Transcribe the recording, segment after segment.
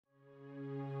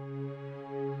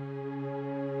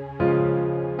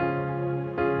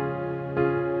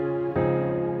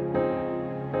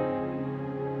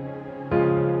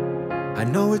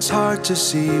know it's hard to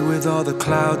see with all the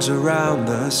clouds around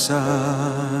the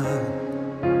sun.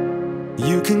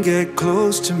 You can get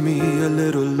close to me, a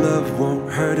little love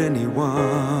won't hurt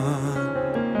anyone.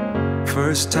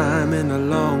 First time in a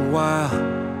long while,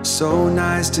 so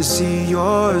nice to see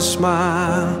your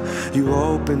smile. You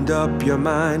opened up your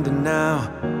mind and now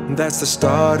that's the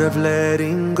start of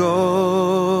letting go.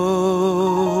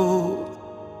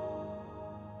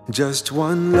 Just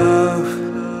one love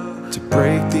to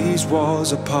break these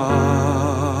walls apart.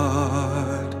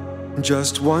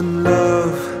 Just one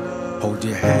love, hold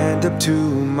your hand up to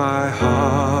my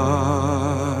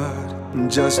heart.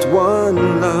 Just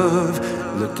one love,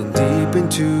 looking deep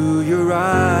into your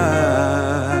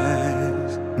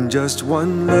eyes. Just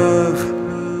one love,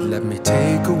 let me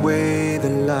take away the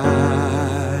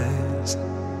lies.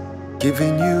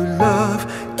 Giving you love,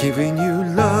 giving you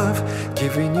love,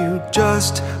 giving you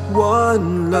just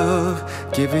one love.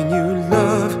 Giving you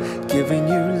love, giving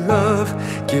you love,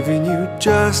 giving you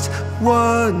just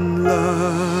one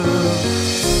love.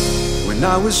 When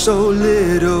I was so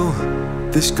little,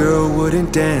 this girl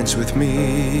wouldn't dance with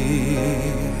me.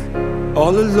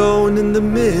 All alone in the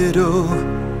middle,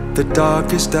 the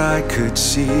darkest I could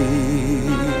see.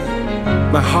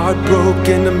 My heart broke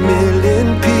in a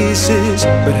million pieces,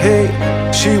 but hey,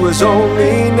 she was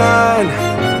only 9.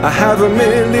 I have a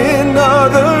million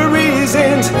other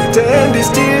reasons to end these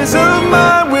tears of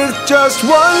mine. With just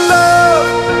one love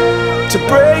to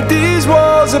break these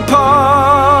walls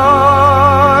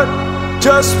apart.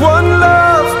 Just one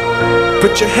love,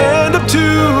 put your hand up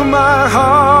to my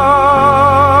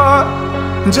heart.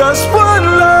 Just one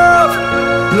love,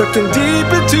 looking deep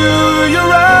into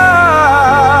your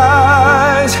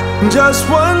eyes. Just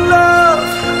one love,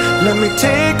 let me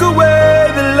take away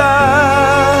the lies.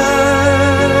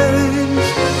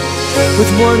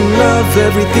 With one love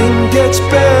everything gets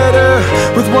better.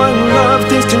 With one love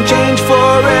things can change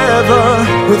forever.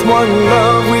 With one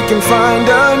love we can find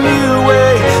a new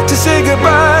way to say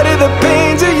goodbye to the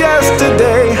pains of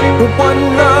yesterday. With one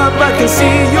love I can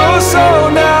see your soul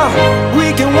now.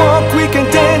 We can walk, we can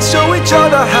dance, show each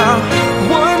other how.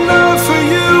 One love for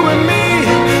you and me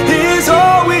is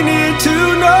all we need to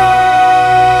know.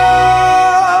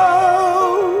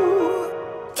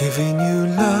 Giving you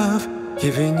love,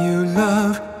 giving you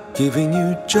love, giving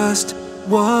you just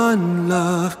one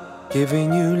love.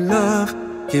 Giving you love,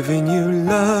 giving you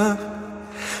love.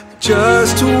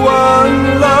 Just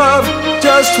one love,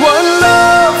 just one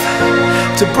love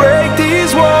to break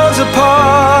these walls apart.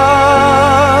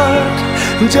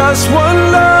 Just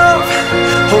one love,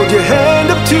 hold your hand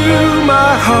up to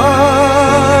my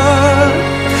heart.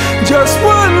 Just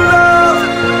one love,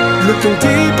 looking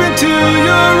deep into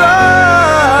your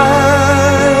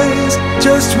eyes.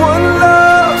 Just one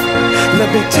love, let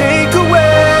me take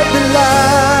away the lies.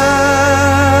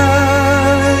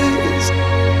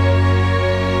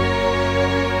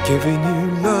 Giving you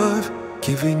love,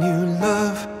 giving you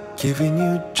love, giving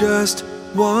you just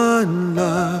one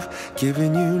love.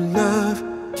 Giving you love,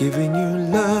 giving you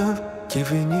love,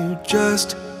 giving you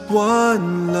just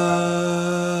one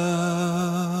love.